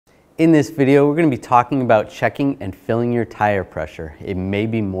In this video, we're going to be talking about checking and filling your tire pressure. It may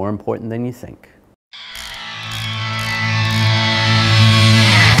be more important than you think.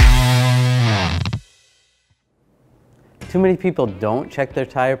 Too many people don't check their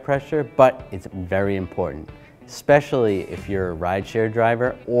tire pressure, but it's very important, especially if you're a rideshare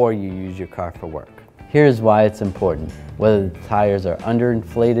driver or you use your car for work. Here's why it's important. Whether the tires are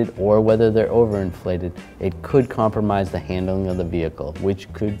underinflated or whether they're overinflated, it could compromise the handling of the vehicle,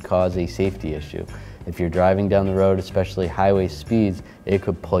 which could cause a safety issue. If you're driving down the road, especially highway speeds, it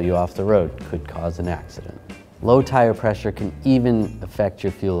could pull you off the road, could cause an accident. Low tire pressure can even affect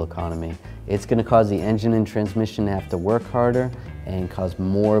your fuel economy. It's going to cause the engine and transmission to have to work harder and cause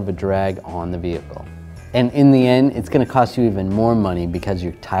more of a drag on the vehicle. And in the end, it's going to cost you even more money because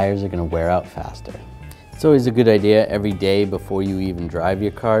your tires are going to wear out faster. It's always a good idea every day before you even drive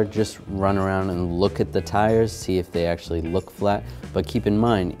your car, just run around and look at the tires, see if they actually look flat. But keep in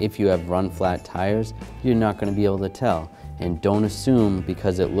mind, if you have run flat tires, you're not going to be able to tell. And don't assume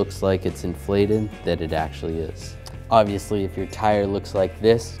because it looks like it's inflated that it actually is. Obviously, if your tire looks like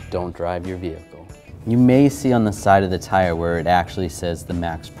this, don't drive your vehicle. You may see on the side of the tire where it actually says the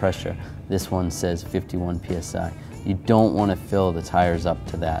max pressure. This one says 51 psi. You don't want to fill the tires up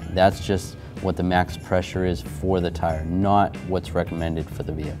to that. That's just what the max pressure is for the tire, not what's recommended for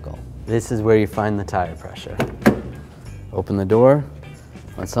the vehicle. This is where you find the tire pressure. Open the door.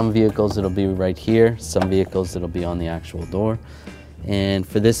 On some vehicles it'll be right here, some vehicles it'll be on the actual door. And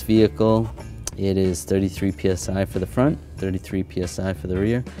for this vehicle, it is 33 psi for the front, 33 psi for the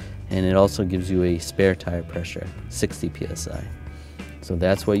rear, and it also gives you a spare tire pressure, 60 psi. So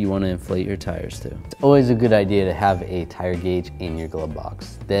that's what you want to inflate your tires to. It's always a good idea to have a tire gauge in your glove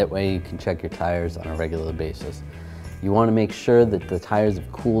box. That way you can check your tires on a regular basis. You want to make sure that the tires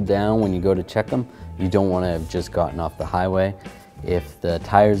have cooled down when you go to check them. You don't want to have just gotten off the highway. If the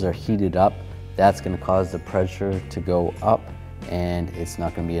tires are heated up, that's going to cause the pressure to go up and it's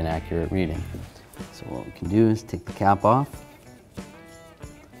not going to be an accurate reading. So what we can do is take the cap off,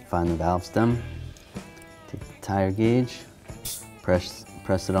 find the valve stem, take the tire gauge,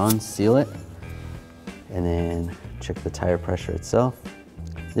 press it on, seal it, and then check the tire pressure itself.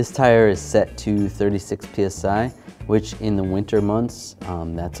 This tire is set to 36 psi, which in the winter months,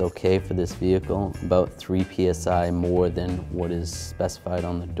 that's okay for this vehicle, about 3 psi more than what is specified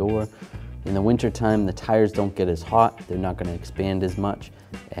on the door. In the winter time, the tires don't get as hot, they're not going to expand as much,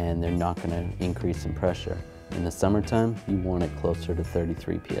 and they're not going to increase in pressure. In the summertime, you want it closer to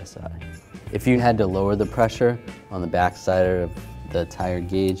 33 psi. If you had to lower the pressure on the back side of the tire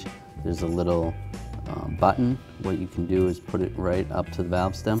gauge, there's a little button. What you can do is put it right up to the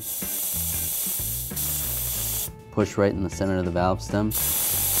valve stem. Push right in the center of the valve stem.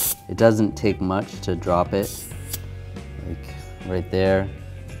 It doesn't take much to drop it. Like right there,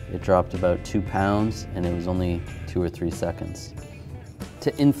 it dropped about 2 pounds and it was only 2 or 3 seconds.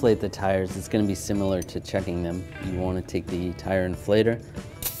 To inflate the tires, it's going to be similar to checking them. You want to take the tire inflator,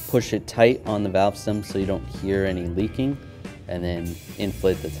 push it tight on the valve stem so you don't hear any leaking, and then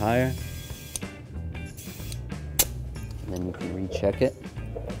inflate the tire. And then you can recheck it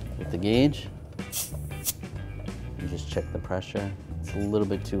with the gauge. And just check the pressure. It's a little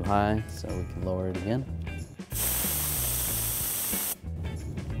bit too high, so we can lower it again.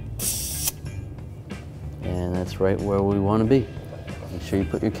 And that's right where we want to be. Make sure you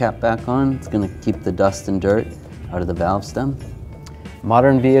put your cap back on. It's going to keep the dust and dirt out of the valve stem.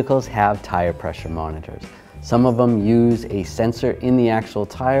 Modern vehicles have tire pressure monitors. Some of them use a sensor in the actual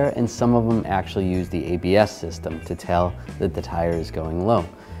tire, and some of them actually use the ABS system to tell that the tire is going low.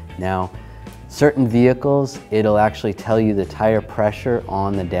 Now, certain vehicles, it'll actually tell you the tire pressure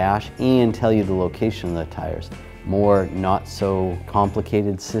on the dash and tell you the location of the tires. More not so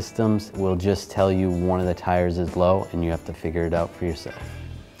complicated systems will just tell you one of the tires is low and you have to figure it out for yourself.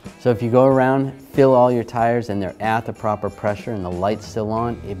 So if you go around, fill all your tires and they're at the proper pressure and the light's still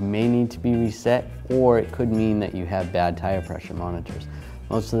on, it may need to be reset, or it could mean that you have bad tire pressure monitors.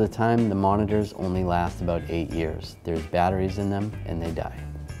 Most of the time, the monitors only last about 8 years. There's batteries in them and they die.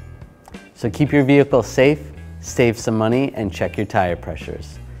 So keep your vehicle safe, save some money, and check your tire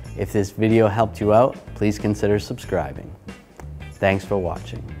pressures. If this video helped you out, please consider subscribing. Thanks for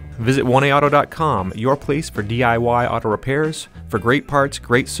watching. Visit 1AAuto.com, your place for DIY auto repairs, for great parts,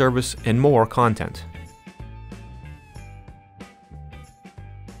 great service, and more content.